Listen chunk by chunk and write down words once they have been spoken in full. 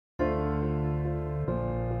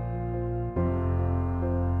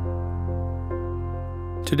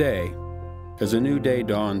Today, as a new day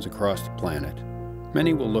dawns across the planet,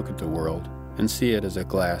 many will look at the world and see it as a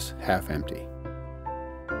glass half empty.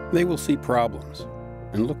 They will see problems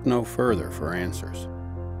and look no further for answers.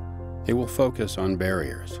 They will focus on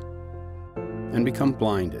barriers and become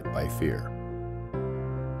blinded by fear.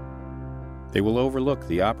 They will overlook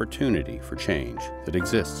the opportunity for change that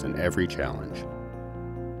exists in every challenge.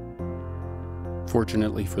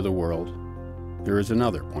 Fortunately for the world, there is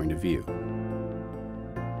another point of view.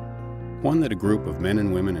 One that a group of men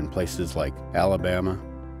and women in places like Alabama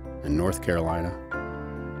and North Carolina,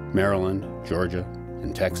 Maryland, Georgia,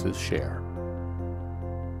 and Texas share.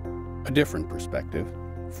 A different perspective,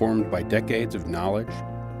 formed by decades of knowledge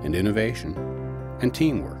and innovation and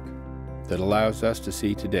teamwork that allows us to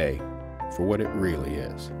see today for what it really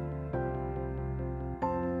is.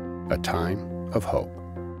 A time of hope,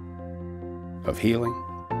 of healing,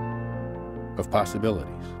 of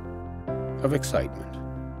possibilities, of excitement,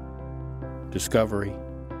 discovery,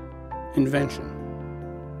 invention,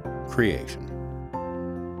 creation.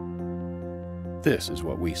 This is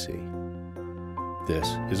what we see.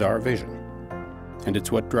 This is our vision, and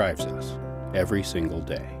it's what drives us every single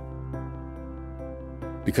day.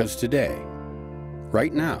 Because today,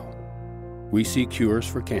 right now, we see cures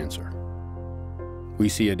for cancer. We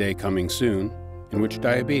see a day coming soon in which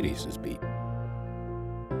diabetes is beaten,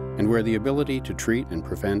 and where the ability to treat and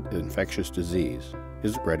prevent infectious disease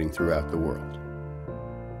is spreading throughout the world.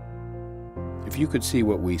 If you could see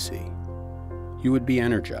what we see, you would be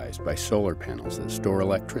energized by solar panels that store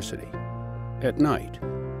electricity at night,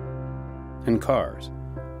 and cars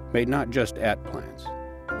made not just at plants,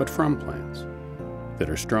 but from plants that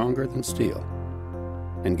are stronger than steel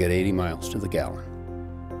and get 80 miles to the gallon.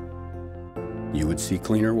 You would see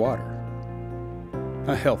cleaner water,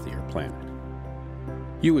 a healthier planet.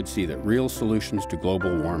 You would see that real solutions to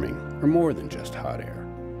global warming are more than just hot air.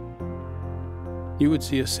 You would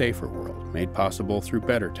see a safer world made possible through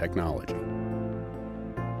better technology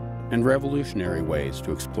and revolutionary ways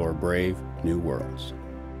to explore brave new worlds.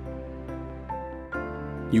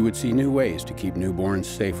 You would see new ways to keep newborns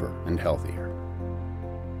safer and healthier,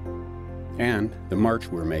 and the march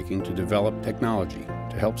we're making to develop technology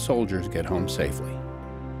to help soldiers get home safely.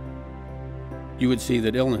 You would see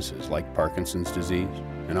that illnesses like Parkinson's disease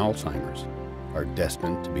and Alzheimer's are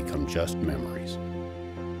destined to become just memories,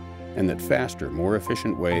 and that faster, more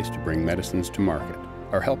efficient ways to bring medicines to market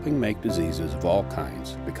are helping make diseases of all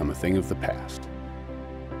kinds become a thing of the past.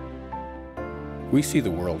 We see the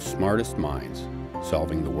world's smartest minds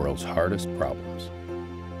solving the world's hardest problems.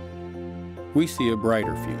 We see a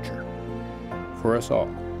brighter future for us all.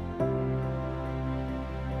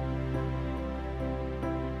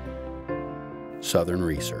 Southern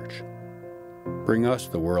Research. Bring us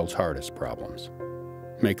the world's hardest problems.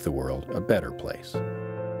 Make the world a better place.